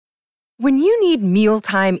When you need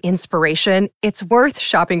mealtime inspiration, it's worth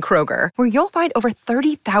shopping Kroger, where you'll find over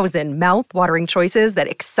 30,000 mouth-watering choices that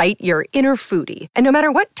excite your inner foodie. And no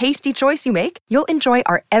matter what tasty choice you make, you'll enjoy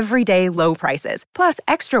our everyday low prices, plus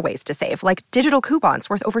extra ways to save, like digital coupons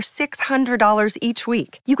worth over $600 each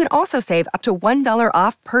week. You can also save up to $1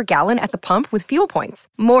 off per gallon at the pump with fuel points.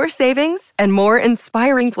 More savings and more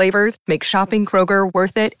inspiring flavors make shopping Kroger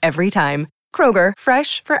worth it every time. Kroger,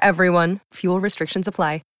 fresh for everyone. Fuel restrictions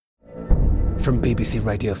apply. From BBC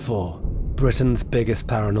Radio 4, Britain's biggest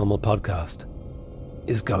paranormal podcast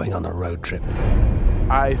is going on a road trip.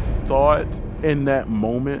 I thought in that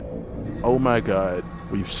moment, oh my God,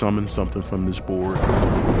 we've summoned something from this board.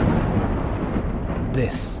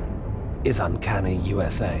 This is Uncanny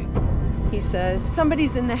USA. He says,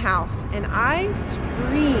 somebody's in the house, and I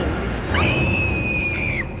screamed.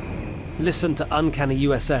 Listen to Uncanny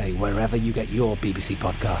USA wherever you get your BBC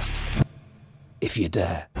podcasts, if you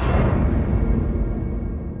dare.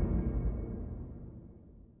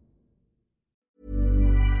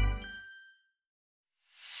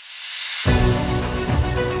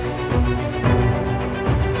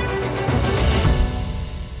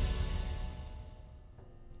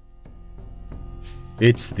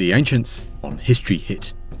 It's The Ancients on History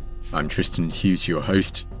Hit. I'm Tristan Hughes, your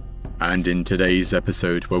host, and in today's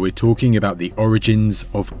episode where we're talking about the origins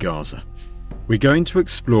of Gaza, we're going to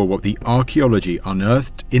explore what the archaeology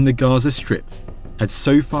unearthed in the Gaza Strip had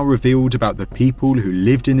so far revealed about the people who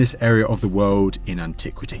lived in this area of the world in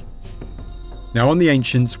antiquity. Now, on The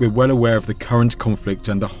Ancients, we're well aware of the current conflict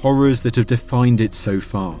and the horrors that have defined it so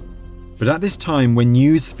far. But at this time, when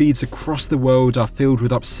news feeds across the world are filled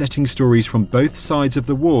with upsetting stories from both sides of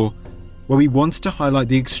the war, well, we want to highlight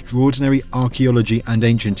the extraordinary archaeology and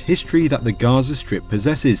ancient history that the Gaza Strip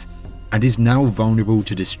possesses and is now vulnerable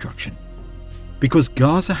to destruction. Because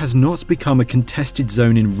Gaza has not become a contested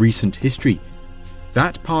zone in recent history.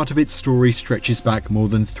 That part of its story stretches back more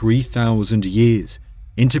than 3,000 years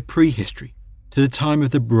into prehistory, to the time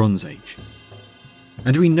of the Bronze Age.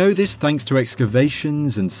 And we know this thanks to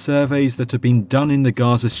excavations and surveys that have been done in the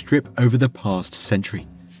Gaza Strip over the past century.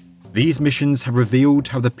 These missions have revealed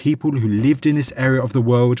how the people who lived in this area of the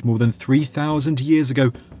world more than 3,000 years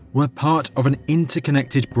ago were part of an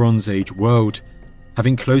interconnected Bronze Age world,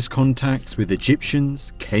 having close contacts with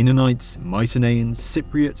Egyptians, Canaanites, Mycenaeans,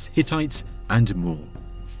 Cypriots, Hittites, and more,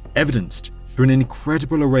 evidenced through an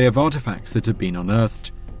incredible array of artifacts that have been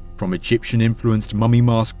unearthed, from Egyptian-influenced mummy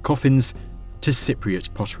mask coffins to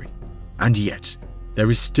Cypriot pottery. And yet,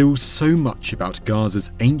 there is still so much about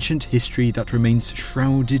Gaza's ancient history that remains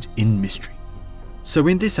shrouded in mystery. So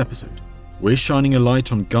in this episode, we're shining a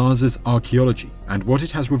light on Gaza's archaeology and what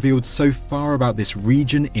it has revealed so far about this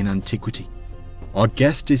region in antiquity. Our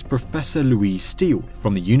guest is Professor Louise Steele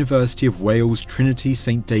from the University of Wales Trinity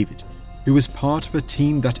St David, who was part of a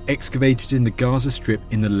team that excavated in the Gaza Strip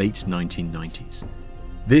in the late 1990s.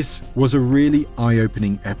 This was a really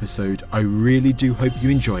eye-opening episode. I really do hope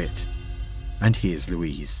you enjoy it. And here's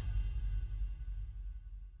Louise.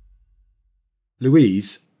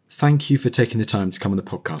 Louise, thank you for taking the time to come on the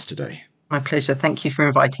podcast today. My pleasure. Thank you for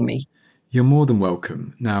inviting me. You're more than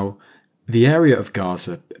welcome. Now, the area of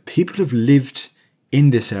Gaza, people have lived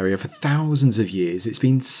in this area for thousands of years. It's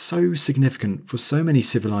been so significant for so many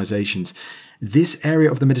civilizations. This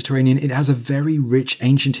area of the Mediterranean, it has a very rich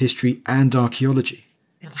ancient history and archaeology.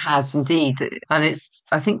 It has indeed. And it's,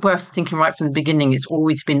 I think, worth thinking right from the beginning, it's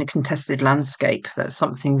always been a contested landscape. That's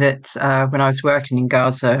something that when I was working in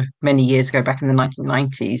Gaza many years ago, back in the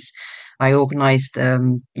 1990s, I organised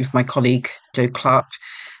with my colleague, Joe Clark,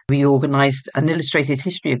 we organised an illustrated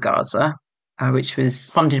history of Gaza, which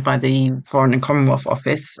was funded by the Foreign and Commonwealth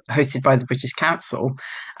Office, hosted by the British Council.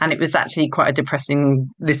 And it was actually quite a depressing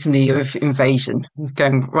litany of invasion,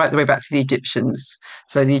 going right the way back to the Egyptians.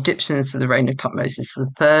 So the Egyptians, the reign of Thutmose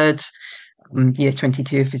III, year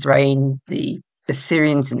 22 of his reign, the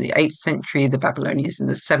Assyrians in the 8th century, the Babylonians in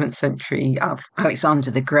the 7th century,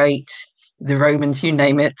 Alexander the Great, the Romans, you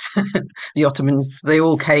name it, the Ottomans, they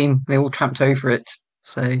all came, they all tramped over it.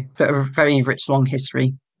 So a very rich, long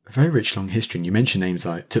history. A very rich, long history. And you mentioned names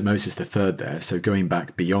like Thutmose III there, so going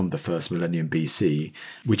back beyond the first millennium BC,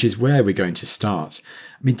 which is where we're going to start.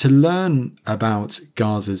 I mean, to learn about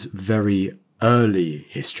Gaza's very early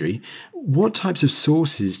history, what types of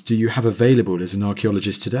sources do you have available as an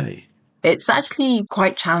archaeologist today? It's actually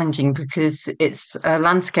quite challenging because it's a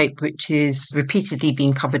landscape which is repeatedly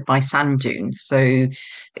being covered by sand dunes. So,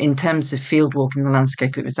 in terms of field walking the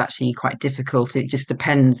landscape, it was actually quite difficult. It just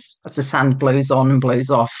depends as the sand blows on and blows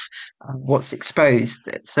off, what's exposed.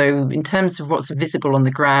 So, in terms of what's visible on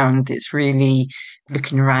the ground, it's really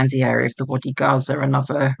looking around the area of the Wadi Gaza and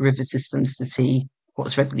other river systems to see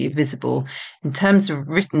what's readily visible. In terms of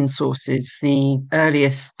written sources, the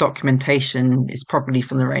earliest documentation is probably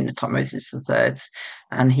from the reign of Thutmose III,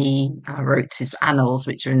 and he wrote his annals,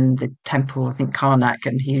 which are in the temple, I think, Karnak,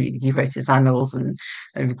 and he wrote his annals and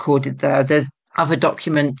recorded there. There's other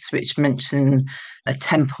documents which mention a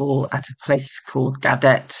temple at a place called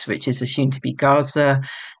Gadet, which is assumed to be Gaza.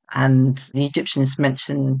 And the Egyptians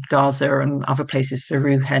mention Gaza and other places,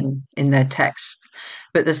 Saruhen, in their texts.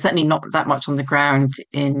 But there's certainly not that much on the ground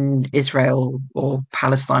in Israel or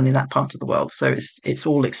Palestine in that part of the world. So it's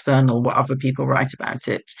all external, what other people write about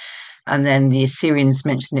it. And then the Assyrians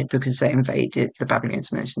mention it because they invaded. The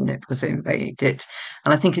Babylonians mention it because they invaded it.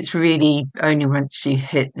 And I think it's really only once you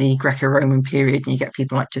hit the Greco-Roman period and you get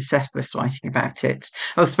people like Josephus writing about it.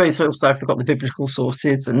 I suppose also I forgot the biblical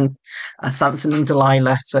sources and Samson and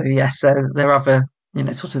Delilah. So yes, there are other,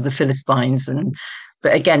 sort of the Philistines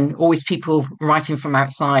but again, always people writing from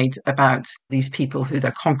outside about these people who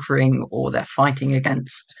they're conquering or they're fighting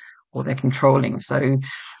against or they're controlling. So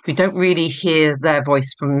we don't really hear their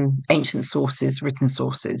voice from ancient sources, written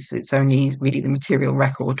sources. It's only really the material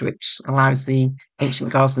record which allows the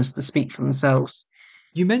ancient Gazans to speak for themselves.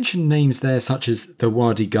 You mentioned names there such as the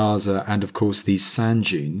Wadi Gaza and, of course, these sand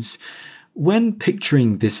dunes. When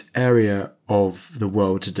picturing this area of the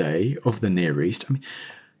world today, of the Near East,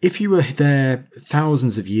 if you were there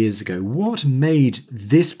thousands of years ago, what made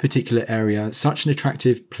this particular area such an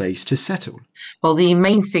attractive place to settle? Well, the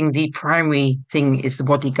main thing, the primary thing is the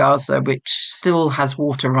Wadi Gaza, which still has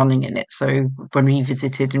water running in it. So when we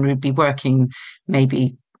visited and we'd be working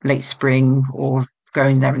maybe late spring or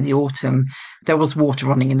going there in the autumn, there was water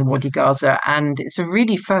running in the Wadi Gaza, and it's a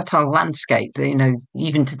really fertile landscape.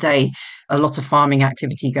 Even today, a lot of farming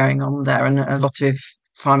activity going on there and a lot of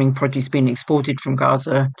farming produce being exported from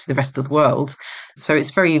Gaza to the rest of the world. So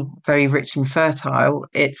it's very, very rich and fertile.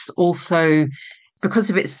 It's also, because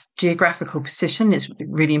of its geographical position, it's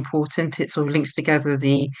really important. It sort of links together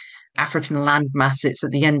the African landmass. It's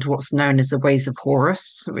at the end of what's known as the Ways of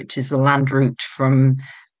Horus, which is the land route from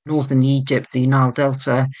northern Egypt, the Nile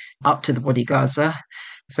Delta, up to the Wadi Gaza.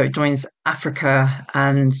 So it joins Africa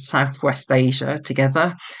and Southwest Asia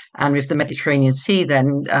together. And with the Mediterranean Sea,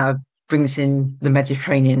 then brings in the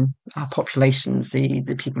Mediterranean populations,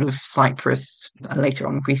 the people of Cyprus, and later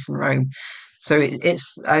on Greece and Rome. So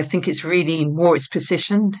I think it's really more its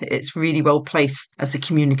position. It's really well placed as a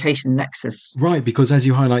communication nexus. Right, because as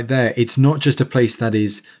you highlight there, it's not just a place that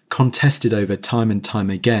is contested over time and time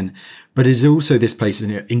again, but it is also this place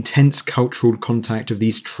of intense cultural contact of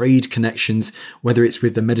these trade connections, whether it's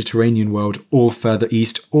with the Mediterranean world or further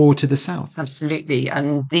east or to the south. Absolutely.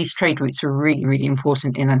 And these trade routes were really, really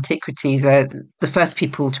important in antiquity. The first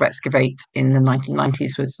people to excavate in the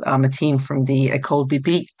 1990s was a team from the École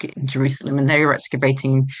Biblique in Jerusalem, and they were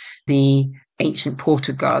excavating the ancient port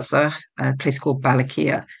of Gaza, a place called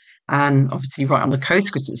Balakia. And obviously right on the coast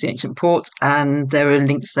because it's the ancient port. And there were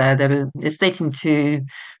links there. It's dating to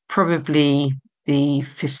probably the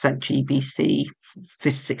 5th century BC,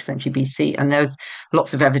 5th, 6th century BC. And there's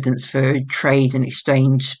lots of evidence for trade and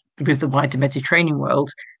exchange with the wider Mediterranean world.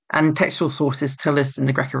 And textual sources tell us in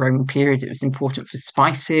the Greco-Roman period it was important for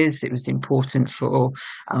spices, it was important for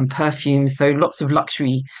perfumes. So lots of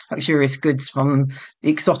luxurious goods from the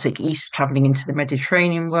exotic East traveling into the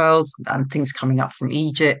Mediterranean world, and things coming up from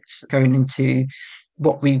Egypt, going into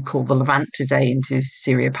what we call the Levant today, into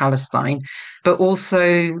Syria, Palestine. But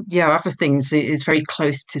also, other things. It is very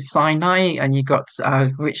close to Sinai, and you've got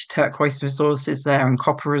rich turquoise resources there and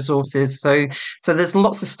copper resources. So there's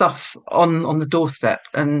lots of stuff on the doorstep,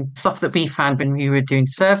 and stuff that we found when we were doing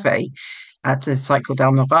survey at a site called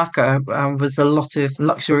Al Mavaka was a lot of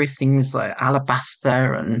luxurious things like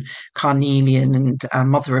alabaster and carnelian and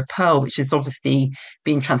mother of pearl, which is obviously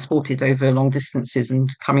being transported over long distances and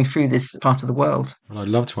coming through this part of the world. Well, I'd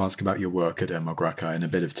love to ask about your work at El Magraka in a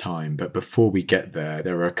bit of time, but before we get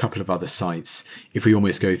there are a couple of other sites. If we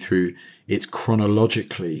almost go through it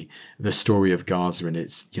chronologically, the story of Gaza and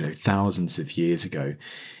its, thousands of years ago.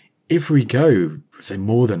 If we go, say,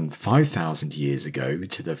 more than 5,000 years ago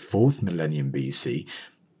to the 4th millennium BC,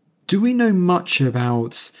 do we know much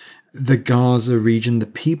about the Gaza region, the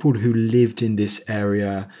people who lived in this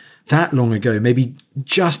area that long ago, maybe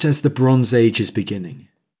just as the Bronze Age is beginning?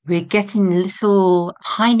 we're getting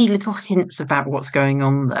tiny little hints about what's going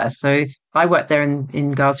on there. So I worked there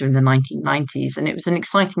in Gaza in the 1990s, and it was an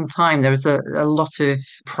exciting time. There was a lot of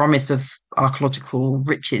promise of archaeological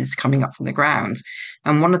riches coming up from the ground.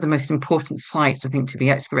 And one of the most important sites, I think, to be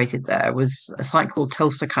excavated there was a site called Tel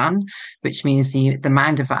Sakan, which means the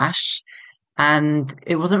Mound of Ash. And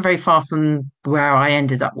it wasn't very far from where I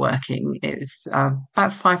ended up working. It was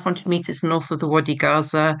about 500 meters north of the Wadi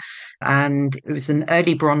Gaza, and it was an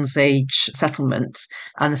early Bronze Age settlement.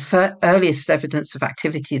 And the earliest evidence of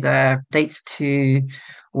activity there dates to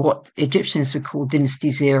what Egyptians would call Dynasty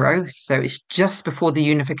Zero. So it's just before the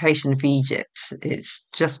unification of Egypt. It's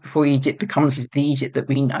just before Egypt becomes the Egypt that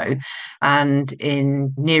we know. And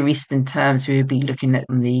in Near Eastern terms, we would be looking at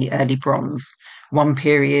the early Bronze one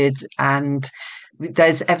period, and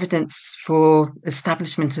there's evidence for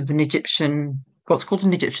establishment of what's called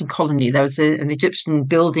an Egyptian colony. There was an Egyptian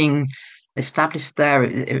building established there.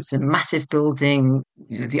 It was a massive building.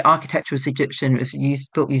 The architecture was Egyptian. It was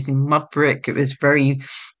built using mud brick. It was very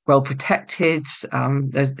well protected.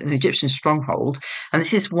 There's an Egyptian stronghold, and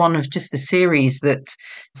this is one of just a series that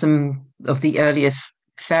some of the earliest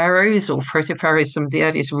pharaohs or proto-pharaohs, some of the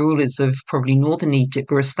earliest rulers of probably northern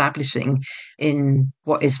Egypt, were establishing in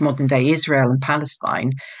what is modern day Israel and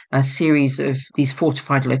Palestine a series of these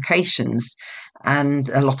fortified locations. And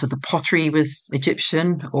a lot of the pottery was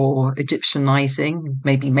Egyptian or Egyptianizing,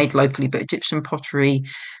 maybe made locally, but Egyptian pottery.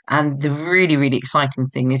 And the really, really exciting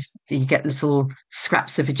thing is you get little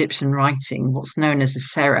scraps of Egyptian writing, what's known as a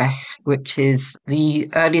serech, which is the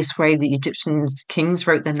earliest way the Egyptian kings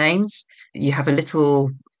wrote their names. You have a little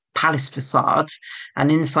palace facade,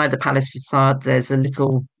 and inside the palace facade, there's a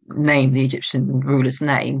little name, the Egyptian ruler's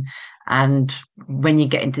name. And when you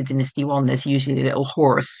get into Dynasty One, there's usually a little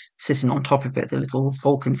horse sitting on top of it, a little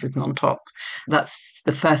falcon sitting on top. That's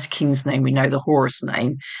the first king's name we know, the horse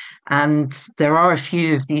name. And there are a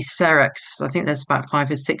few of these sereks, I think there's about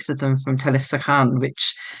 5 or 6 of them from Tel Sakan,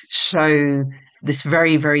 which show this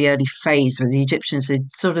very, very early phase where the Egyptians are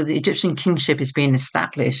sort of the Egyptian kingship is being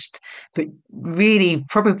established, but really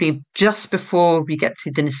probably just before we get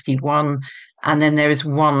to Dynasty One. And then there is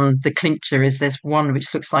one, the clincher is there's one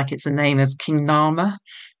which looks like it's the name of King Nama.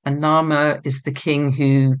 And Nama is the king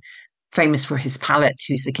who, famous for his palette,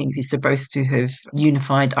 who's the king who's supposed to have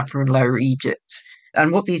unified Upper and Lower Egypt.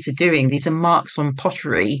 And what these are doing, these are marks on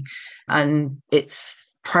pottery, and it's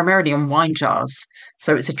primarily on wine jars.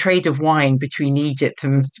 So it's a trade of wine between Egypt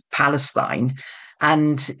and Palestine.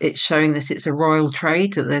 And it's showing that it's a royal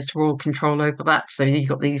trade, that there's royal control over that. So you've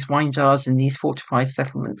got these wine jars in these fortified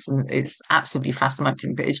settlements, and it's absolutely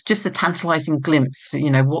fascinating. But it's just a tantalizing glimpse,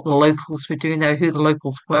 what the locals were doing there, who the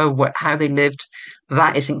locals were, how they lived.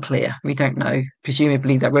 That isn't clear. We don't know.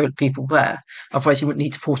 Presumably there were people there. Otherwise you wouldn't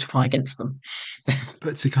need to fortify against them.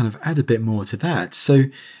 But to kind of add a bit more to that, so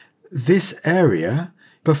this area,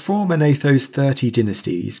 before Manetho's 30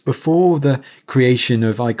 dynasties, before the creation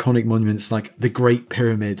of iconic monuments like the Great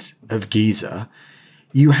Pyramid of Giza,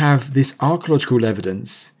 you have this archaeological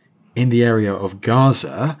evidence in the area of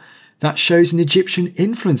Gaza that shows an Egyptian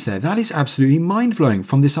influence there. That is absolutely mind-blowing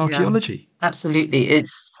from this archaeology. Yeah, absolutely.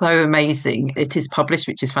 It's so amazing. It is published,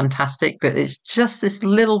 which is fantastic, but it's just this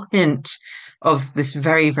little hint of this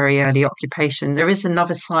very, very early occupation. There is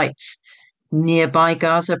another site nearby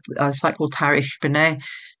Gaza, a site called Tariq B'nai,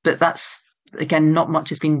 but that's, again, not much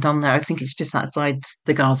has been done there. I think it's just outside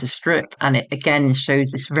the Gaza Strip, and it again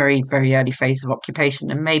shows this very, very early phase of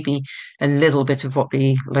occupation and maybe a little bit of what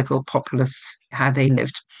the local populace, how they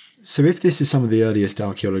lived. So if this is some of the earliest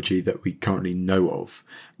archaeology that we currently know of,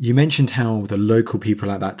 you mentioned how the local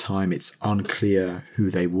people at that time, it's unclear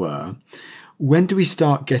who they were. When do we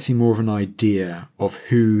start getting more of an idea of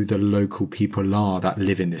who the local people are that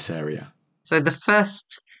live in this area? So the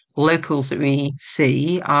first locals that we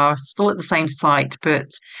see are still at the same site, but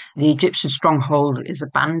the Egyptian stronghold is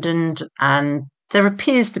abandoned, and there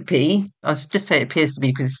appears to be, I'll just say it appears to be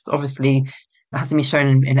because obviously it hasn't been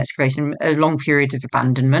shown in excavation, a long period of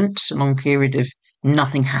abandonment, a long period of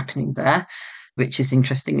nothing happening there, which is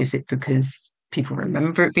interesting. Is it because people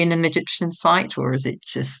remember it being an Egyptian site, or is it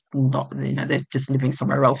just not, they're just living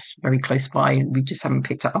somewhere else very close by and we just haven't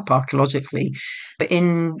picked it up archaeologically? But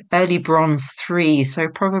in early Bronze 3, so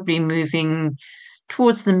probably moving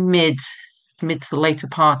towards the mid to the later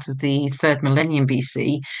part of the 3rd millennium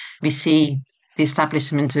BC, we see the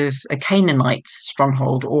establishment of a Canaanite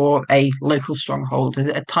stronghold or a local stronghold,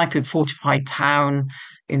 a type of fortified town.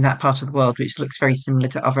 in that part of the world, which looks very similar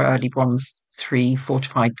to other early Bronze III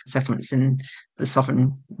fortified settlements in the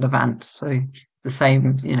southern Levant. So the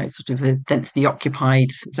same, sort of a densely occupied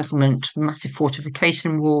settlement, massive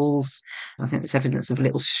fortification walls. I think there's evidence of a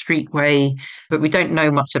little streetway, but we don't know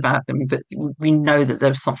much about them, but we know that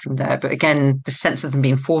there's something there. But again, the sense of them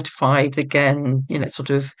being fortified, again, sort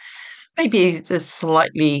of maybe a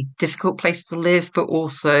slightly difficult place to live, but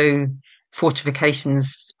also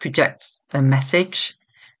fortifications project a message,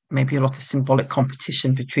 maybe a lot of symbolic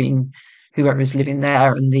competition between whoever is living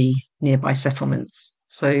there and the nearby settlements.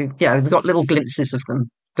 So, yeah, we've got little glimpses of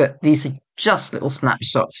them, but these are just little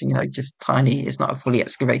snapshots, just tiny. It's not a fully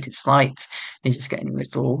excavated site. You're just getting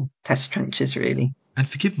little test trenches, really. And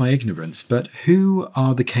forgive my ignorance, but who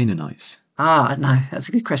are the Canaanites? No, that's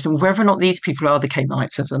a good question. Whether or not these people are the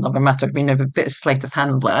Canaanites is another matter. I mean, a bit of sleight of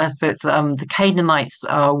hand there, but the Canaanites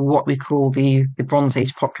are what we call the Bronze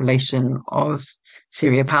Age population of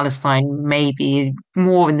Syria, Palestine, maybe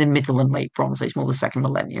more in the middle and late Bronze Age, more the second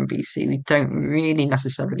millennium BC. We don't really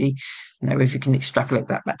necessarily know if you can extrapolate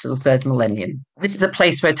that back to the third millennium. This is a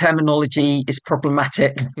place where terminology is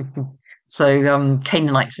problematic. So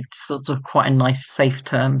Canaanites are sort of quite a nice, safe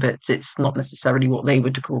term, but it's not necessarily what they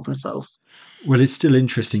would call themselves. Well, it's still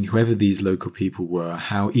interesting, whoever these local people were,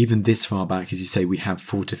 how even this far back, as you say, we have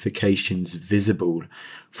fortifications visible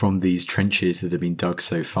from these trenches that have been dug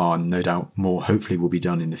so far, and no doubt more hopefully will be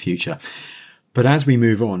done in the future. But as we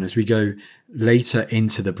move on, as we go later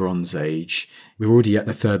into the Bronze Age, we're already at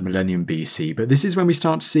the third millennium BC, but this is when we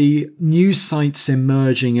start to see new sites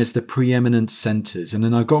emerging as the preeminent centres. And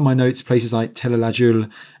then I've got my notes, places like Tel el-Ajul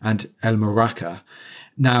and El Moraka.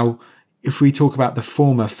 Now, if we talk about the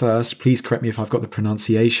former first, please correct me if I've got the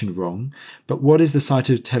pronunciation wrong, but what is the site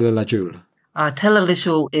of Tel el-Ajul? Tel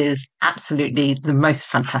el-Ajul is absolutely the most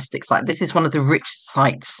fantastic site. This is one of the richest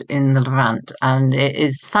sites in the Levant, and it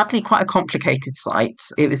is sadly quite a complicated site.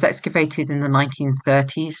 It was excavated in the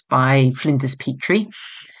 1930s by Flinders Petrie.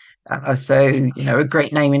 A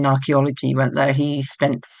great name in archaeology went there. He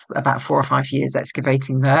spent about 4 or 5 years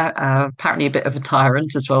excavating there. Apparently a bit of a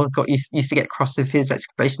tyrant as well. Used to get cross with his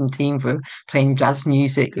excavation team for playing jazz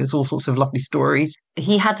music. There's all sorts of lovely stories.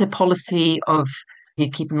 He had a policy of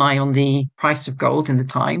he'd keep an eye on the price of gold in the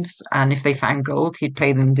times, and if they found gold, he'd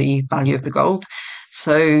pay them the value of the gold.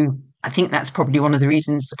 So I think that's probably one of the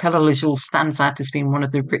reasons Tel el-Ajul stands out as being one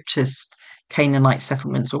of the richest Canaanite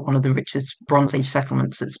settlements, or one of the richest Bronze Age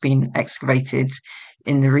settlements that's been excavated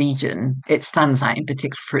in the region. It stands out in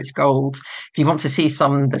particular for its gold. If you want to see there's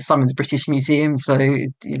some in the British Museum, so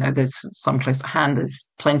there's some close at hand. There's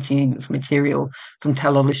plenty of material from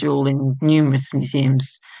Tel el-Ajul in numerous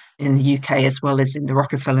museums in the UK, as well as in the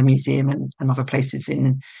Rockefeller Museum and other places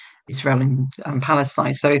in Israel and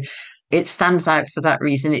Palestine. So it stands out for that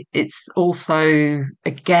reason. It's also,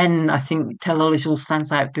 again, I think Tel el-Ajul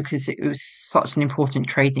stands out because it was such an important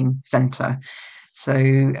trading centre. So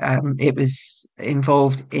it was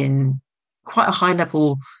involved in quite a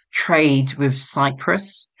high-level trade with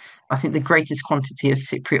Cyprus. I think the greatest quantity of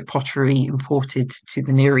Cypriot pottery imported to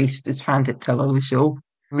the Near East is found at Tel el-Ajul.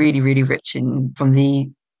 Really, really rich from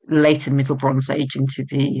the later Middle Bronze Age into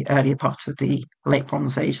the earlier part of the Late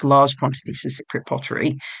Bronze Age, large quantities of Cypriot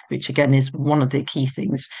pottery, which again is one of the key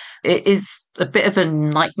things. It is a bit of a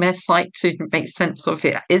nightmare site to make sense of.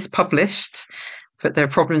 It is published, but there are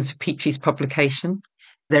problems with Petrie's publication.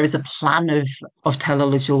 There is a plan of Tel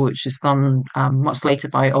el-Ajul, which was done much later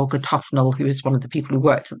by Olga Tufnell, who was one of the people who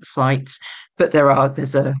worked at the site. But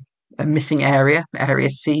there's a missing area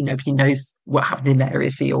C. Nobody knows what happened in Area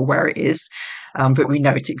C or where it is, but we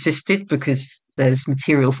know it existed because there's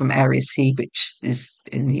material from Area C which is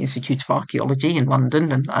in the Institute of Archaeology in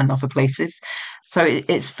London and other places. So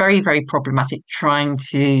it's very, very problematic trying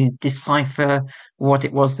to decipher what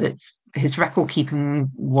it was that his record keeping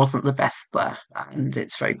wasn't the best there, and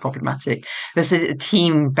it's very problematic. There's a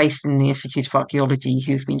team based in the Institute of Archaeology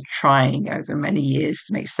who've been trying over many years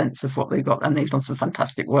to make sense of what they've got, and they've done some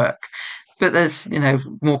fantastic work. But there's,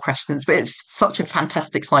 more questions. But it's such a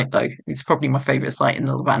fantastic site, though. It's probably my favourite site in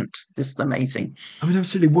the Levant. Just amazing. I mean,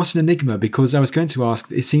 absolutely. What an enigma, because I was going to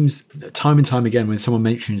ask, it seems time and time again when someone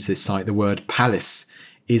mentions this site, the word palace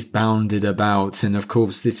is bounded about. And of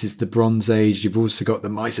course, this is the Bronze Age. You've also got the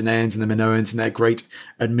Mycenaeans and the Minoans and their great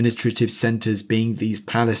administrative centres being these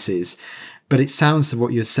palaces. But it sounds to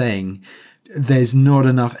what you're saying, there's not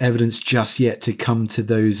enough evidence just yet to come to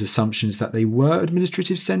those assumptions that they were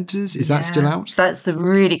administrative centres. Is that still out? That's a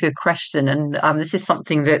really good question. And this is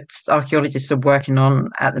something that archaeologists are working on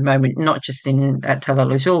at the moment, not just at Tel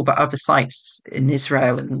el-Ajul, but other sites in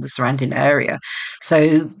Israel and the surrounding area.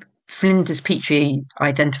 So Flinders Petrie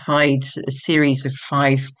identified a series of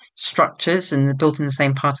 5 structures and built in the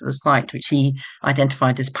same part of the site, which he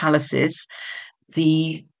identified as palaces.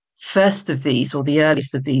 The first of these, or the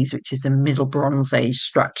earliest of these, which is a Middle Bronze Age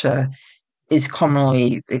structure, is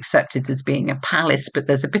commonly accepted as being a palace, but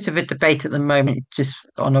there's a bit of a debate at the moment, just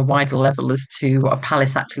on a wider level, as to what a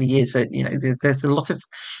palace actually is. There's a lot of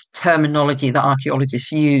terminology that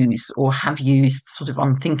archaeologists use or have used sort of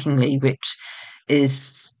unthinkingly, which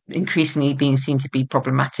is increasingly being seen to be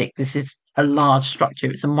problematic. This is a large structure.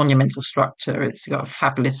 It's a monumental structure. It's got a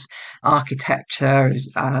fabulous architecture.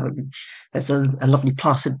 There's a lovely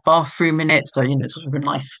plastered bathroom in it. So, sort of a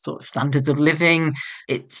nice sort of standard of living.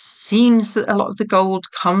 It seems that a lot of the gold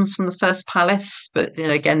comes from the first palace, but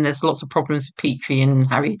again, there's lots of problems with Petrie and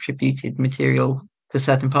how he attributed material to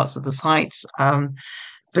certain parts of the site.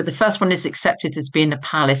 But the first one is accepted as being a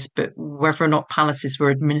palace, but whether or not palaces were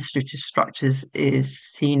administrative structures is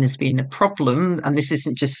seen as being a problem. And this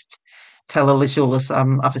isn't just Tel el-Azul, there's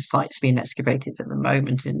other sites being excavated at the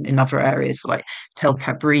moment in other areas like Tel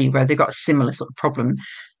Kabri, where they've got a similar sort of problem.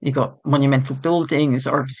 You've got monumental buildings,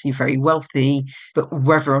 are obviously very wealthy, but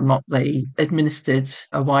whether or not they administered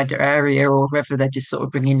a wider area or whether they're just sort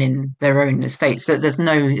of bringing in their own estates. So there's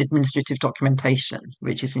no administrative documentation,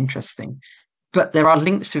 which is interesting. But there are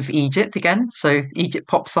links with Egypt again. So Egypt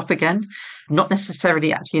pops up again, not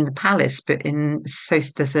necessarily actually in the palace, but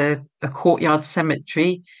there's a courtyard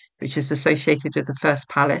cemetery, which is associated with the first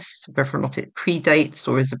palace. Whether or not it predates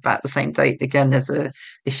or is about the same date. Again, there's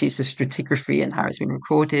issues of stratigraphy and how it's been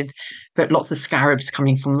recorded, but lots of scarabs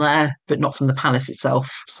coming from there, but not from the palace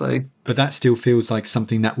itself. But that still feels like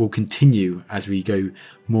something that will continue as we go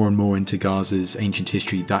more and more into Gaza's ancient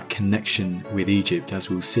history, that connection with Egypt, as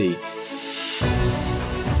we'll see.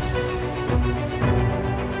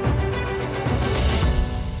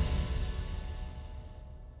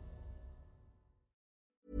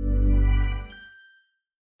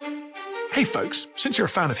 Hey folks, since you're a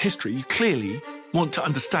fan of history, you clearly want to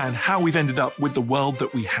understand how we've ended up with the world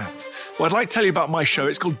that we have. Well, I'd like to tell you about my show.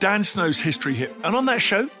 It's called Dan Snow's History Hit. And on that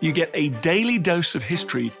show, you get a daily dose of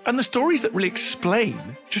history and the stories that really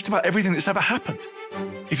explain just about everything that's ever happened.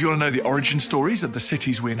 If you want to know the origin stories of the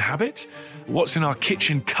cities we inhabit, what's in our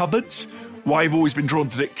kitchen cupboards, why we've always been drawn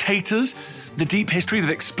to dictators, the deep history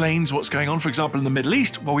that explains what's going on, for example, in the Middle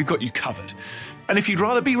East, well, we've got you covered. And if you'd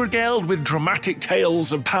rather be regaled with dramatic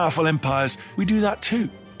tales of powerful empires, we do that too.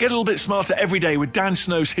 Get a little bit smarter every day with Dan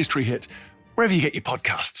Snow's History Hit, wherever you get your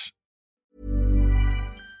podcasts.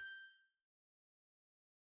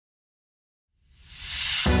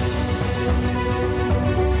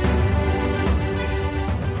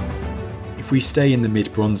 If we stay in the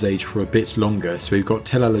mid-Bronze Age for a bit longer, so we've got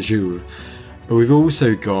Tel el-Azul, but we've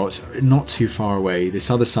also got, not too far away, this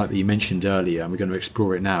other site that you mentioned earlier, and we're going to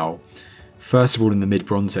explore it now. First of all, in the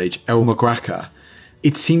mid-Bronze Age, El Magraca.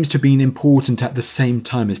 It seems to have been important at the same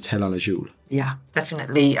time as Tel el-Azul. Yeah,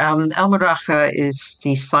 definitely. El Magraca is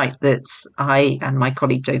the site that I and my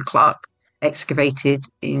colleague Joe Clark excavated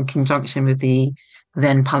in conjunction with the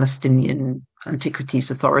then Palestinian Antiquities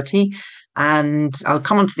Authority. And I'll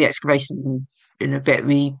come on to the excavation in a bit.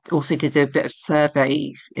 We also did a bit of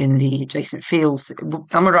survey in the adjacent fields.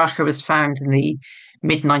 El Magraca was found in the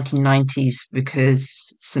mid-1990s because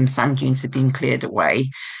some sand dunes had been cleared away.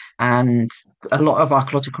 And a lot of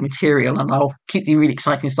archaeological material, and I'll keep the really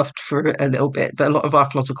exciting stuff for a little bit, but a lot of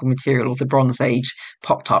archaeological material of the Bronze Age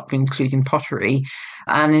popped up, including pottery.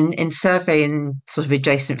 And in surveying sort of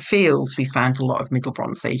adjacent fields, we found a lot of Middle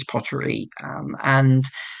Bronze Age pottery. And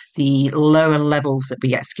the lower levels that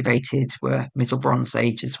we excavated were Middle Bronze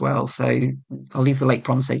Age as well. So I'll leave the Late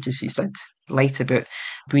Bronze Age, as you said, later, but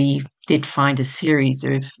we did find a series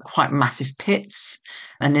of quite massive pits.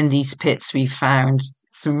 And in these pits, we found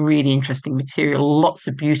some really interesting material, lots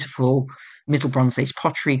of beautiful Middle Bronze Age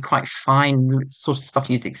pottery, quite fine, sort of stuff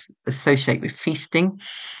you'd associate with feasting.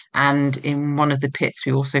 And in one of the pits,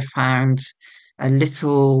 we also found a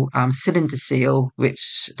little cylinder seal,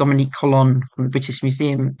 which Dominique Collon from the British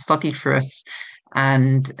Museum studied for us.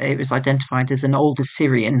 And it was identified as an old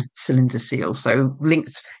Assyrian cylinder seal. So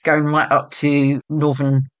links going right up to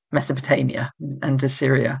northern Mesopotamia and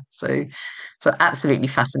Assyria. So absolutely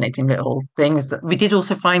fascinating little things. That we did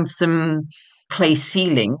also find some clay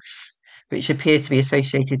ceilings, which appear to be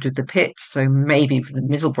associated with the pits. So maybe with the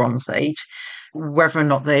Middle Bronze Age. Whether or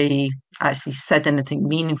not they actually said anything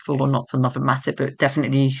meaningful or not's another matter, but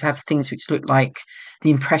definitely have things which look like the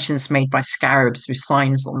impressions made by scarabs with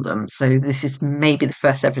signs on them. So this is maybe the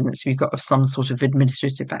first evidence we've got of some sort of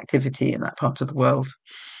administrative activity in that part of the world.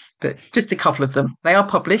 but just a couple of them. They are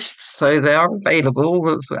published, so they are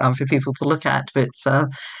available for people to look at. But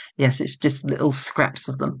yes, it's just little scraps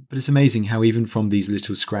of them. But it's amazing how even from these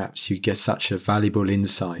little scraps, you get such a valuable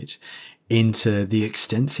insight into the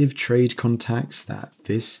extensive trade contacts that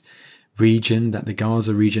this region, that the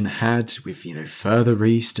Gaza region had with, further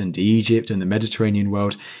east and Egypt and the Mediterranean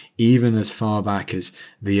world, even as far back as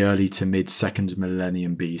the early to mid 2nd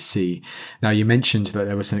millennium BC. Now, you mentioned that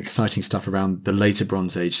there was some exciting stuff around the later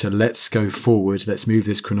Bronze Age, so let's go forward, let's move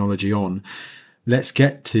this chronology on. Let's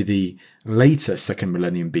get to the later 2nd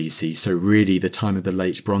millennium BC, so really the time of the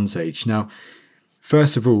late Bronze Age. Now,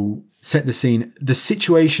 first of all, set the scene. The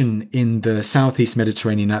situation in the southeast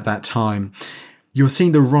Mediterranean at that time, you're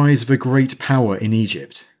seeing the rise of a great power in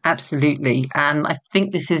Egypt. Absolutely. And I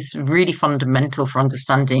think this is really fundamental for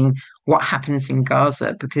understanding what happens in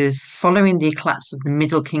Gaza, because following the collapse of the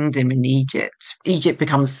Middle Kingdom in Egypt, Egypt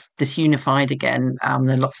becomes disunified again.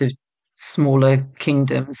 There are lots of smaller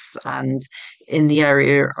kingdoms. And in the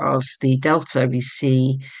area of the Delta, we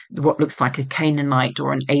see what looks like a Canaanite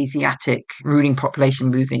or an Asiatic ruling population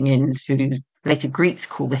moving in, who later Greeks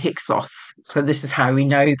call the Hyksos. So this is how we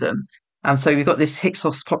know them. And so we've got this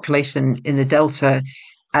Hyksos population in the Delta.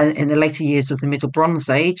 And in the later years of the Middle Bronze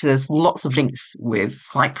Age, there's lots of links with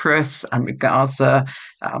Cyprus and with Gaza,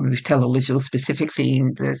 with Tel el-Israel specifically.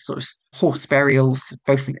 There's sort of horse burials,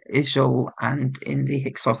 both in Israel and in the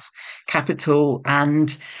Hyksos capital.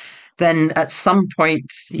 And then at some point,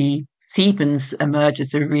 the Thebans emerge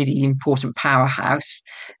as a really important powerhouse,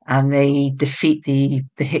 and they defeat the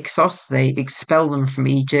Hyksos. They expel them from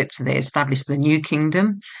Egypt. They establish the new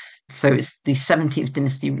kingdom. So it's the 17th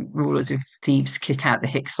dynasty rulers of Thebes kick out the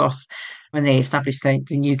Hyksos when they establish the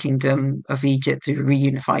new kingdom of Egypt to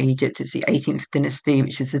reunify Egypt. It's the 18th dynasty,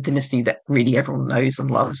 which is the dynasty that really everyone knows and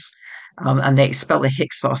loves. And they expel the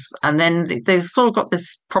Hyksos. And then they've sort of got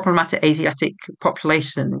this problematic Asiatic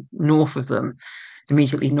population north of them,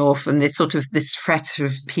 immediately north. And there's sort of this threat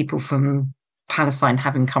of people from Palestine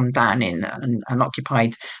having come down in and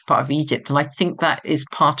occupied part of Egypt. And I think that is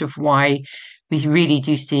part of why we really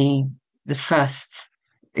do see the first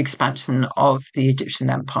expansion of the Egyptian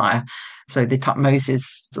empire. So the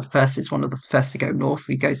Tutmosis, the first, is one of the first to go north.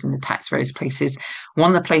 He goes and attacks various places.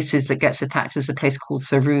 One of the places that gets attacked is a place called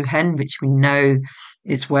Saruhen, which we know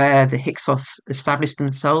is where the Hyksos established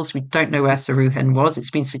themselves. We don't know where Saruhen was. It's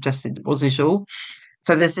been suggested it was Israel.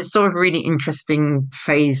 So there's this sort of really interesting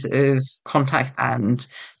phase of contact and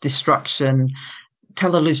destruction.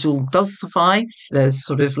 Tel el-Israel does survive. There's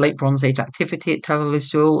sort of late Bronze Age activity at Tel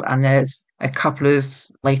el-Israel, and there's a couple of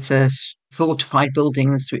later fortified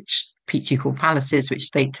buildings, which you call palaces, which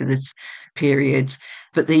date to this period.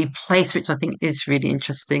 But the place which I think is really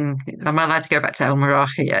interesting, am I allowed to go back to El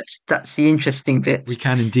Maraka yet? That's the interesting bit. We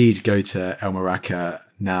can indeed go to El Maraka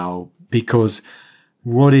now, because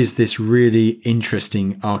what is this really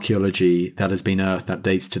interesting archaeology that has been unearthed that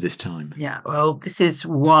dates to this time? Yeah, well, this is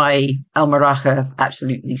why El Maraka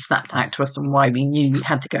absolutely snapped out to us and why we knew we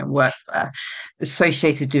had to go and work there.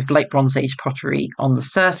 Associated with late Bronze Age pottery on the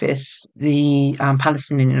surface, the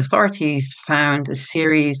Palestinian authorities found a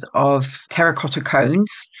series of terracotta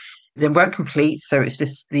cones. They weren't complete, so it's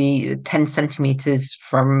just the 10 centimetres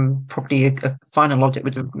from probably a final object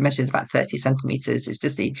would have measured about 30 centimetres. It's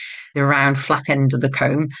just the round flat end of the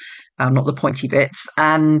cone, not the pointy bits.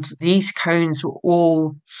 And these cones were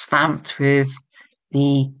all stamped with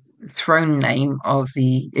the throne name of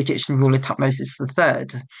the Egyptian ruler Tutmosis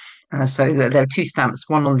III. So there are two stamps,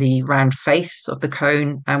 one on the round face of the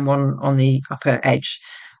cone and one on the upper edge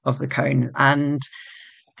of the cone. And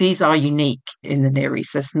these are unique in the Near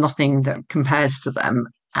East. There's nothing that compares to them.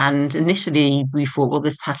 And initially we thought, well,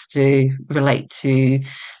 this has to relate to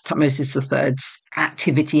Tutmosis III's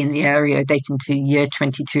activity in the area dating to year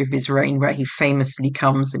 22 of his reign, where he famously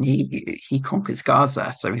comes and he conquers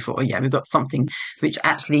Gaza. So we thought, oh, yeah, we've got something which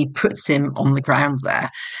actually puts him on the ground there.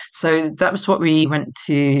 So that was what we went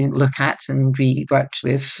to look at. And we worked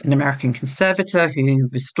with an American conservator who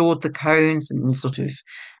restored the cones and sort of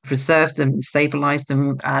preserved them and stabilized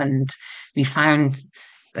them. And we found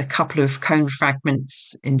a couple of cone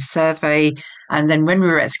fragments in survey. And then when we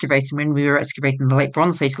were excavating the late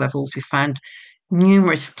Bronze Age levels, we found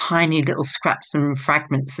numerous tiny little scraps and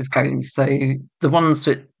fragments of cones. So the ones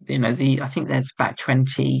that, I think there's about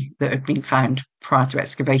 20 that had been found prior to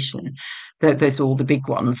excavation. Those are all the big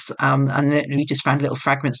ones. And then we just found little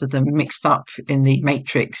fragments of them mixed up in the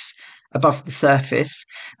matrix above the surface.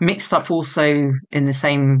 Mixed up also in the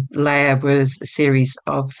same layer was a series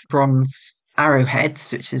of bronze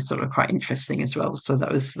arrowheads, which is sort of quite interesting as well. So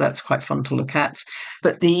that's quite fun to look at.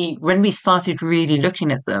 But when we started really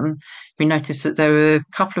looking at them, we noticed that there were a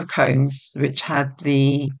couple of cones which had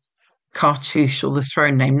the cartouche or the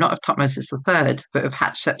throne name, not of Tutmosis III, but of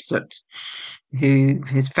Hatshepsut, who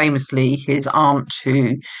is famously his aunt,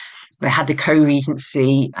 who they had the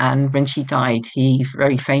co-regency, and when she died, he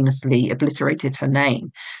very famously obliterated her name.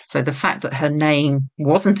 So the fact that her name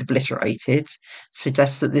wasn't obliterated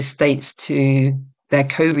suggests that this dates to their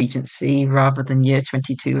co-regency rather than year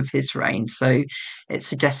 22 of his reign. So it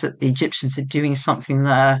suggests that the Egyptians are doing something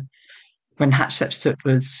there when Hatshepsut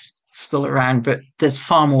was still around, but there's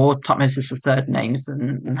far more Tutmosis III names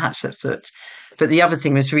than Hatshepsut. But the other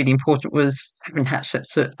thing that's really important was having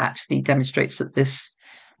Hatshepsut actually demonstrates that this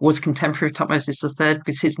was contemporary of Tutmosis III,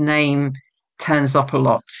 because his name turns up a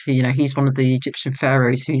lot. He's one of the Egyptian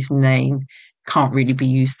pharaohs whose name can't really be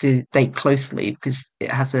used to date closely because it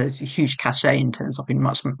has a huge cachet and turns up in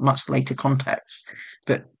much, much later contexts.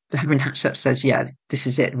 But having Hatshepsut says, yeah, this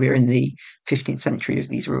is it. We're in the 15th century of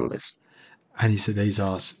these rulers. And he said these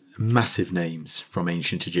are massive names from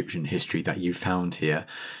ancient Egyptian history that you found here.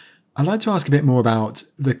 I'd like to ask a bit more about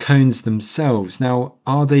the cones themselves. Now,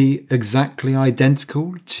 are they exactly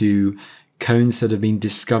identical to cones that have been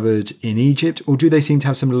discovered in Egypt, or do they seem to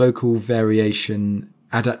have some local variation,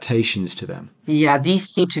 adaptations to them? Yeah, these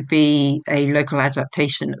seem to be a local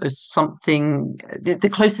adaptation of something. The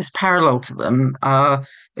closest parallel to them are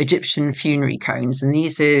Egyptian funerary cones, and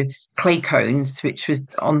these are clay cones, which was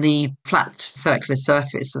on the flat circular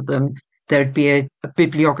surface of them. There'd be a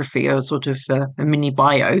bibliography, or sort of a mini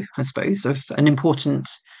bio, I suppose, of an important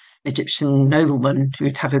Egyptian nobleman who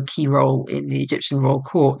would have a key role in the Egyptian royal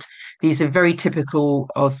court. These are very typical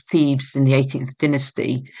of Thebes in the 18th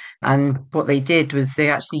dynasty. And what they did was they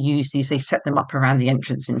actually used these, they set them up around the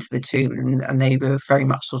entrance into the tomb, and they were very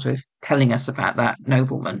much sort of telling us about that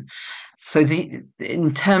nobleman. So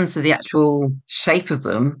in terms of the actual shape of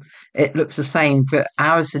them, it looks the same, but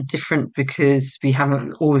ours are different because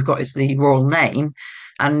all we've got is the royal name.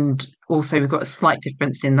 And also we've got a slight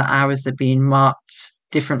difference in that ours are being marked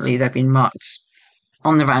differently. They've been marked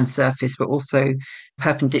on the round surface, but also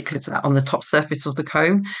perpendicular to that on the top surface of the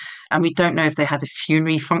cone. And we don't know if they had a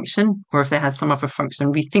funerary function or if they had some other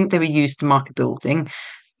function. We think they were used to mark a building.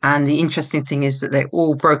 And the interesting thing is that they're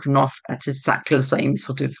all broken off at exactly the same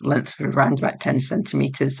sort of length of around about 10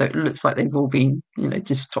 centimeters. So it looks like they've all been,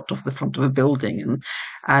 just chopped off the front of a building.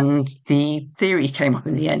 And the theory came up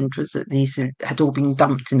in the end was that these had all been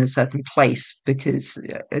dumped in a certain place because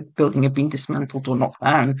a building had been dismantled or knocked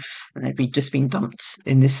down, and they'd just been dumped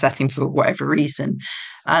in this setting for whatever reason.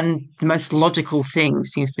 And the most logical thing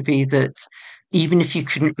seems to be that even if you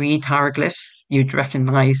couldn't read hieroglyphs, you'd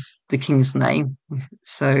recognize the king's name.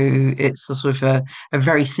 So it's sort of a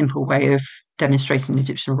very simple way of demonstrating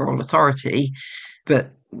Egyptian royal authority,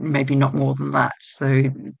 but maybe not more than that. So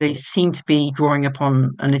they seem to be drawing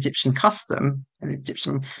upon an Egyptian custom, an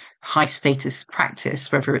Egyptian high status practice,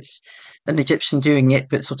 whether it's an Egyptian doing it,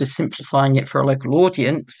 but sort of simplifying it for a local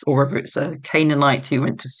audience, or whether it's a Canaanite who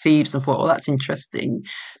went to Thebes and thought, well, that's interesting,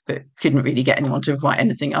 but couldn't really get anyone to write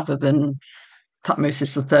anything other than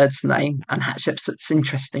Tutmosis III's name, and Hatshepsut's,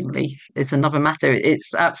 interestingly, is another matter.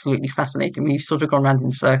 It's absolutely fascinating. We've sort of gone around in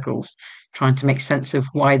circles trying to make sense of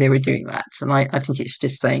why they were doing that. And I think it's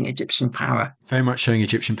just saying Egyptian power. Very much showing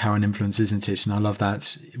Egyptian power and influence, isn't it? And I love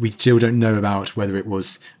that. We still don't know about whether it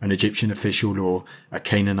was an Egyptian official or a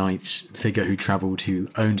Canaanite figure who travelled, who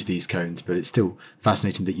owned these cones, but it's still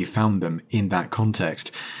fascinating that you found them in that context.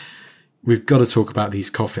 We've got to talk about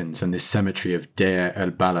these coffins and this cemetery of Deir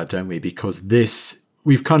el-Bala, don't we? Because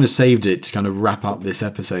we've kind of saved it to kind of wrap up this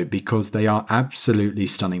episode because they are absolutely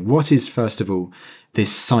stunning. What is, first of all,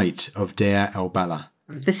 this site of Deir el-Bala?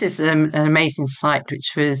 This is an amazing site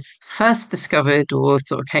which was first discovered or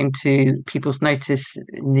sort of came to people's notice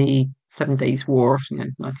in the 7 Days War of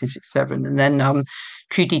 1967. And then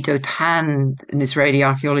Trudi Dotan, an Israeli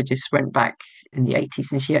archaeologist, went back in the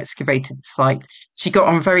 80s and she excavated the site. She got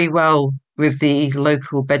on very well with the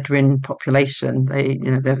local Bedouin population.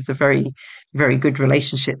 There was a very, very good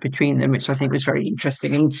relationship between them, which I think was very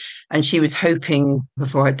interesting. And she was hoping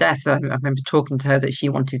before her death, I remember talking to her, that she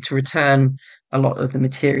wanted to return a lot of the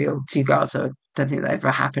material to Gaza. I don't think that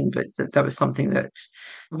ever happened, but that was something that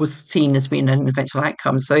was seen as being an eventual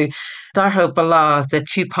outcome. So Deir el-Bala, there are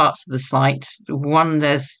two parts of the site. One,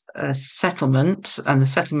 there's a settlement, and the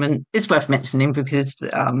settlement is worth mentioning because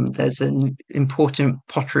there's an important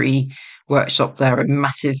pottery workshop there, a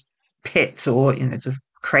massive pit or sort of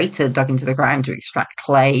crater dug into the ground to extract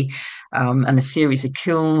clay, and a series of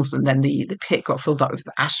kilns, and then the pit got filled up with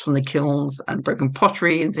ash from the kilns and broken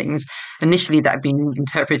pottery and things. Initially, that had been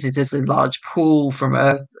interpreted as a large pool from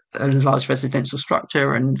a large residential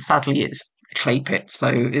structure, and sadly, it's a clay pit, so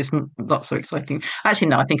it's not so exciting. Actually,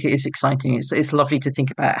 no, I think it is exciting. It's lovely to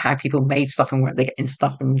think about how people made stuff and where they're getting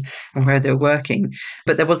stuff and where they're working.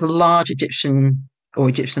 But there was a large Egyptian or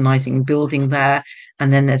Egyptianizing building there.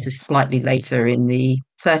 And then there's a slightly later in the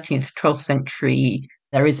 13th, 12th century,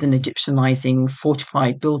 there is an Egyptianizing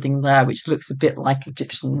fortified building there, which looks a bit like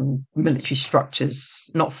Egyptian military structures,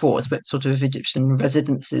 not forts, but sort of Egyptian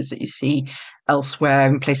residences that you see elsewhere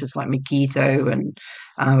in places like Megiddo and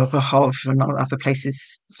Rehoboth and other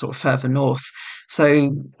places sort of further north.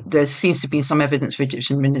 So there seems to be some evidence for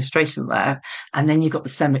Egyptian administration there. And then you've got the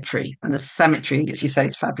cemetery. And the cemetery, as you say,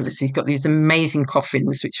 is fabulous. You've got these amazing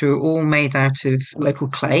coffins, which are all made out of local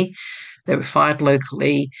clay. They were fired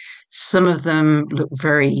locally. Some of them look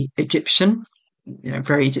very Egyptian,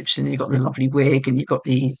 very Egyptian. You've got the lovely wig and you've got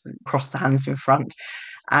these crossed hands in front.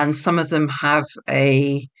 And some of them have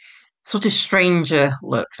a sort of stranger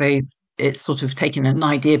look. It's sort of taken an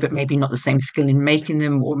idea, but maybe not the same skill in making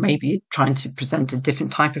them, or maybe trying to present a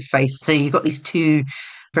different type of face. So you've got these two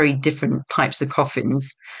very different types of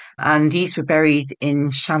coffins. And these were buried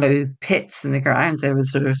in shallow pits in the ground. There were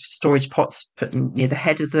sort of storage pots put near the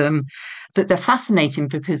head of them. But they're fascinating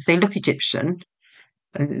because they look Egyptian,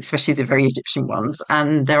 especially the very Egyptian ones.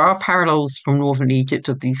 And there are parallels from northern Egypt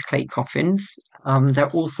of these clay coffins. There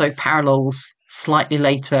are also parallels slightly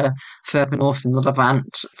later, further north in the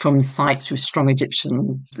Levant, from sites with strong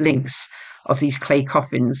Egyptian links of these clay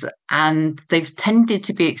coffins. And they've tended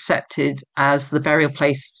to be accepted as the burial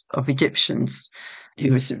place of Egyptians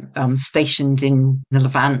who were stationed in the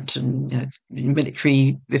Levant, and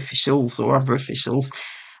military officials or other officials.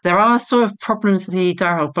 There are sort of problems with the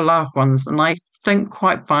Dar al-Balah ones, and I don't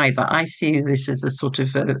quite buy that. I see this as a sort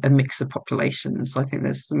of a mix of populations. I think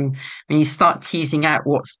there's some, when you start teasing out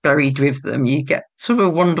what's buried with them, you get sort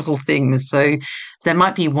of wonderful things. So there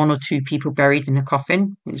might be one or two people buried in a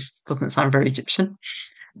coffin, which doesn't sound very Egyptian.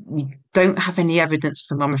 You don't have any evidence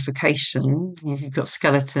for mummification. You've got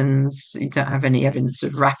skeletons. You don't have any evidence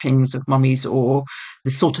of wrappings of mummies or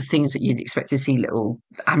the sort of things that you'd expect to see, little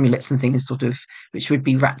amulets and things sort of, which would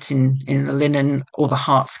be wrapped in the linen, or the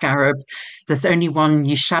heart scarab. There's only one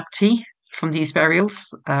Ushabti from these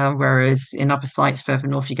burials, whereas in other sites further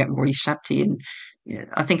north, you get more Ushabti. And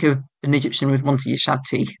I think an Egyptian would want a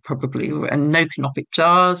Ushabti probably, and no canopic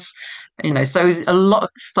jars. So a lot of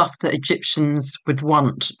the stuff that Egyptians would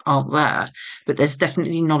want aren't there, but there's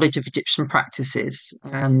definitely knowledge of Egyptian practices,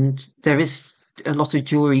 and there is a lot of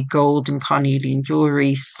jewelry, gold and carnelian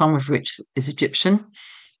jewelry, some of which is Egyptian,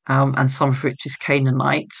 and some of which is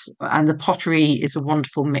Canaanite. And the pottery is a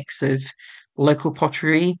wonderful mix of local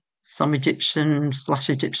pottery, some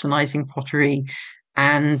Egyptian/Egyptianizing pottery,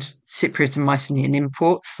 and Cypriot and Mycenaean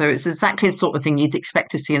imports. So it's exactly the sort of thing you'd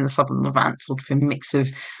expect to see in the southern Levant, sort of a mix of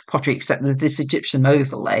pottery, except with this Egyptian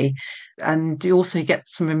overlay. And you also get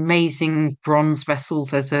some amazing bronze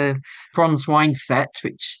vessels. There's a bronze wine set,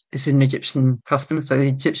 which is an Egyptian custom. So the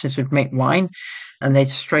Egyptians would make wine and they'd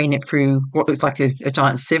strain it through what looks like a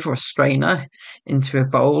giant sieve or a strainer into a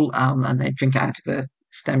bowl, and they'd drink it out of a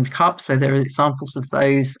stemmed cup. So there are examples of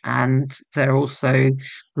those, and there are also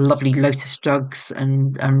lovely lotus jugs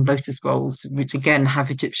and lotus bowls, which again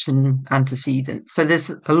have Egyptian antecedents. So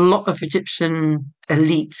there's a lot of Egyptian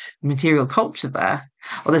elite material culture there.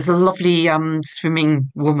 Or there's a lovely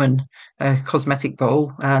swimming woman cosmetic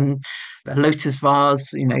bowl, and a lotus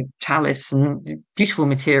vase, chalice, and beautiful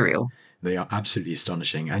material. They are absolutely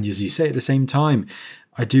astonishing. And as you say, at the same time,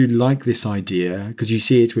 I do like this idea, because you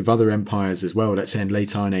see it with other empires as well. Let's say in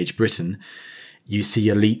late Iron Age Britain, you see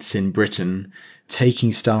elites in Britain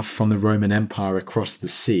taking stuff from the Roman Empire across the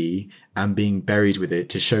sea and being buried with it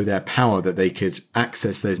to show their power, that they could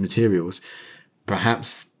access those materials.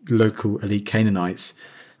 Perhaps local elite Canaanites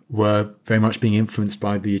were very much being influenced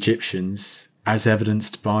by the Egyptians, as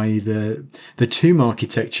evidenced by the tomb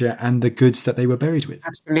architecture and the goods that they were buried with.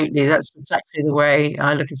 Absolutely. That's exactly the way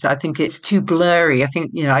I look at it. I think it's too blurry. I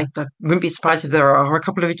think, I wouldn't be surprised if there are a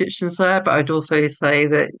couple of Egyptians there, but I'd also say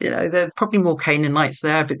that, there are probably more Canaanites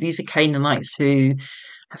there, but these are Canaanites who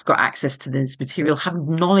have got access to this material, have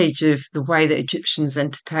knowledge of the way that Egyptians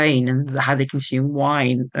entertain and how they consume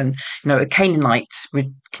wine. And, a Canaanite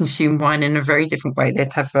would consume wine in a very different way.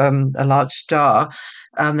 They'd have a large jar.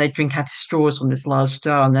 They'd drink out of straws from this large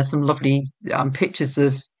jar. And there's some lovely pictures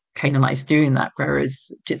of Canaanites doing that,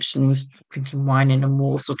 whereas Egyptians drinking wine in a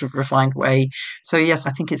more sort of refined way. So yes,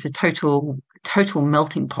 I think it's a total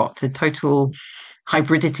melting pot, a total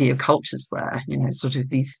hybridity of cultures there. Sort of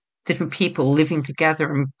these different people living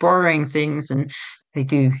together and borrowing things, and they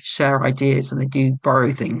do share ideas and they do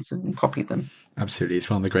borrow things and copy them. Absolutely. It's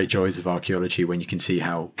one of the great joys of archaeology when you can see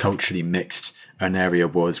how culturally mixed an area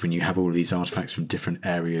was when you have all of these artifacts from different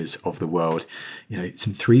areas of the world,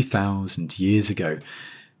 some 3,000 years ago.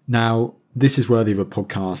 Now, this is worthy of a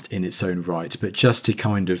podcast in its own right, but just to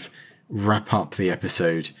kind of wrap up the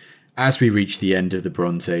episode, as we reach the end of the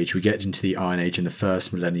Bronze Age, we get into the Iron Age in the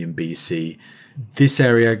first millennium BC. This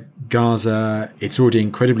area, Gaza, it's already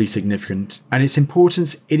incredibly significant, and its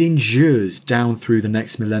importance, it endures down through the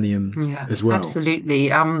next millennium as well.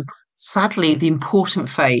 Absolutely. Sadly, the important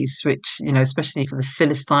phase, which, especially for the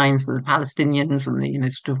Philistines and the Palestinians and the,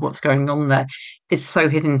 sort of what's going on there, is so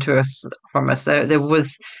hidden from us. There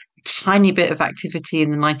was a tiny bit of activity in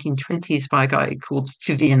the 1920s by a guy called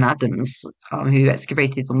Vivian Adams, who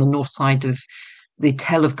excavated on the north side of the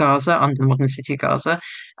Tell of Gaza, under the modern city of Gaza,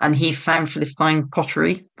 and he found Philistine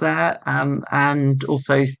pottery there, and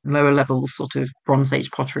also lower level sort of Bronze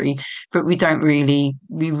Age pottery. But we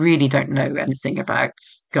really don't know anything about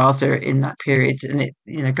Gaza in that period,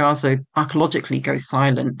 and Gaza archaeologically goes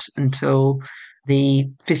silent until the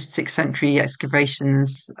 5th, 6th century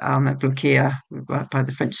excavations at Bloquea by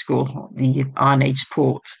the French school, the Iron Age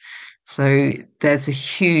port. So there's a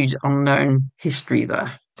huge unknown history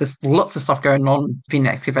there. There's lots of stuff going on being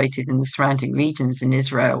excavated in the surrounding regions in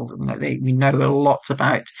Israel. We know a lot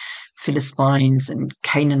about Philistines and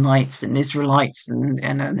Canaanites and Israelites and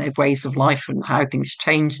their ways of life and how things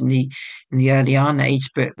changed in the early Iron Age.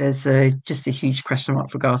 But there's just a huge question mark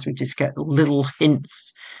for Gaza. We just get little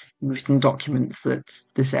hints in written documents that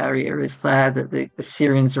this area is there, that the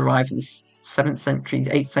Assyrians arrived in the 7th century,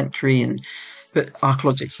 8th century, but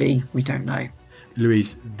archaeologically we don't know.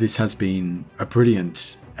 Louise, this has been a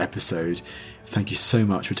brilliant episode. Thank you so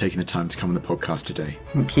much for taking the time to come on the podcast today.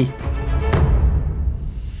 Thank you.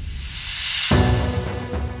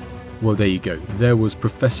 Well, there you go. There was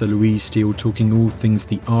Professor Louise Steele talking all things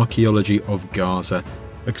the archaeology of Gaza,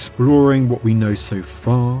 exploring what we know so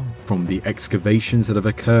far from the excavations that have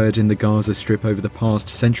occurred in the Gaza Strip over the past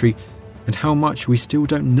century, and how much we still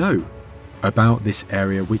don't know about this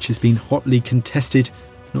area, which has been hotly contested,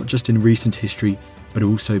 not just in recent history, but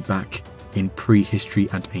also back in prehistory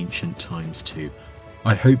and ancient times too.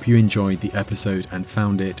 I hope you enjoyed the episode and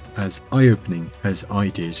found it as eye-opening as I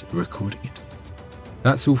did recording it.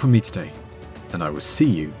 That's all from me today, and I will see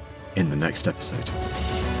you in the next episode.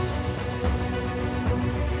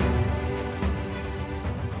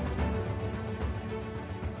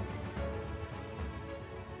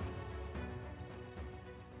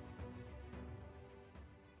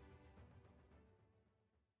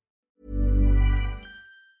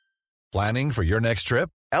 Planning for your next trip?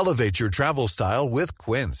 Elevate your travel style with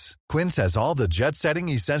Quince. Quince has all the jet-setting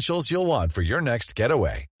essentials you'll want for your next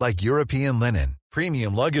getaway, like European linen,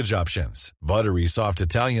 premium luggage options, buttery soft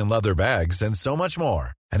Italian leather bags, and so much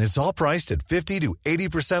more. And it's all priced at 50 to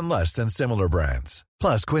 80% less than similar brands.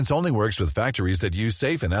 Plus, Quince only works with factories that use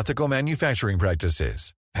safe and ethical manufacturing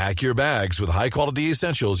practices. Pack your bags with high-quality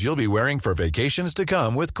essentials you'll be wearing for vacations to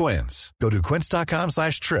come with Quince. Go to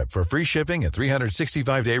quince.com/trip for free shipping and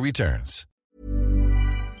 365-day returns.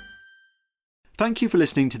 Thank you for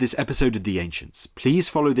listening to this episode of The Ancients. Please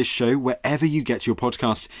follow this show wherever you get your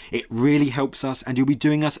podcasts. It really helps us and you'll be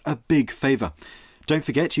doing us a big favour. Don't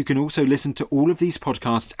forget, you can also listen to all of these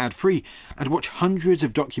podcasts ad-free and watch hundreds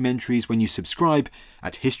of documentaries when you subscribe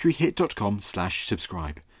at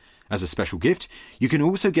historyhit.com/subscribe. As a special gift, you can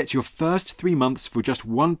also get your first 3 months for just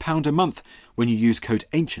 £1 a month when you use code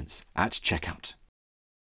ANCIENTS at checkout.